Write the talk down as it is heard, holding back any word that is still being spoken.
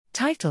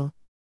Title: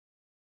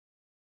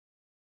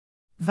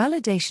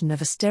 Validation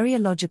of a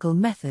stereological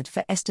method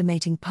for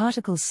estimating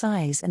particle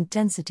size and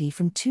density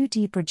from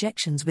 2D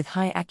projections with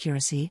high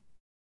accuracy.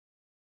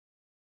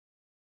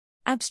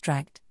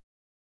 Abstract: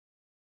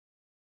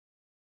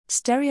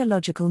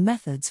 Stereological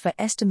methods for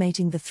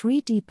estimating the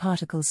 3D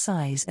particle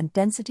size and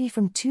density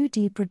from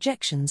 2D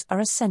projections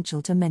are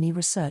essential to many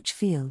research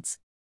fields.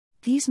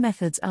 These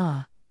methods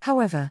are,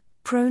 however,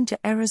 prone to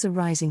errors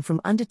arising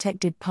from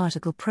undetected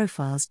particle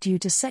profiles due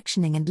to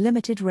sectioning and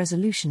limited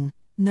resolution,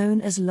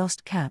 known as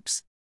lost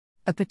caps.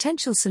 A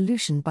potential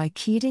solution by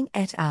Keating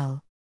et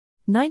al.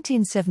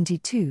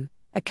 1972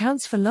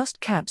 accounts for lost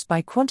caps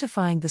by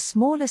quantifying the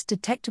smallest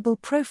detectable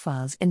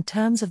profiles in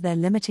terms of their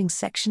limiting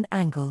section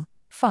angle,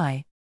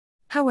 phi.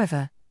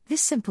 However,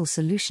 this simple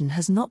solution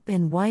has not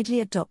been widely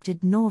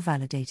adopted nor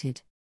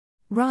validated.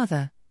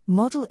 Rather,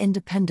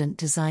 model-independent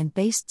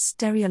design-based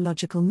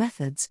stereological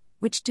methods,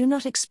 which do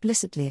not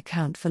explicitly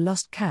account for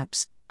lost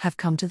caps, have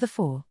come to the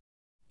fore.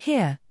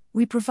 Here,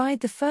 we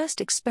provide the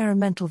first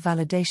experimental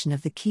validation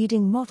of the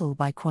Keating model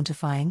by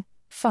quantifying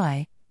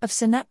phi of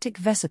synaptic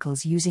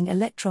vesicles using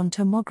electron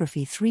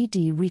tomography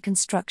 3D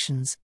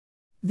reconstructions.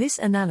 This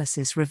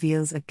analysis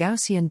reveals a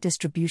Gaussian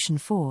distribution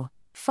for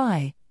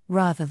phi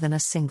rather than a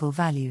single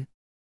value.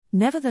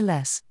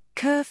 Nevertheless,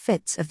 curve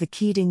fits of the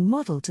Keating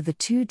model to the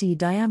 2D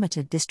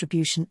diameter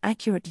distribution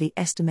accurately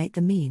estimate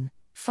the mean,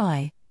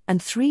 phi, and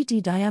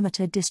 3D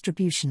diameter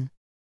distribution.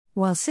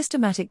 While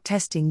systematic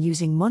testing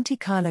using Monte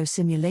Carlo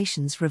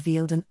simulations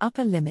revealed an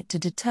upper limit to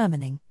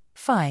determining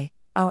phi,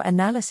 our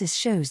analysis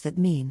shows that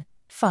mean,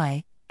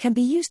 phi, can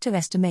be used to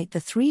estimate the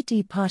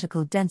 3D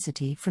particle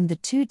density from the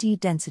 2D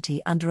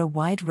density under a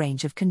wide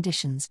range of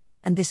conditions,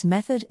 and this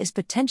method is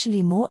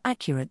potentially more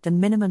accurate than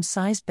minimum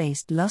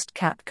size-based lost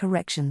cap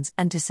corrections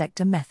and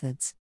dissector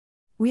methods.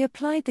 We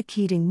applied the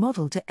Keating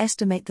model to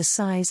estimate the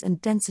size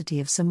and density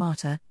of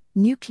somata,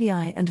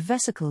 nuclei and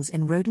vesicles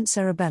in rodent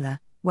cerebella,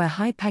 where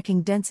high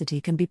packing density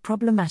can be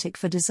problematic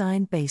for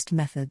design-based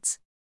methods.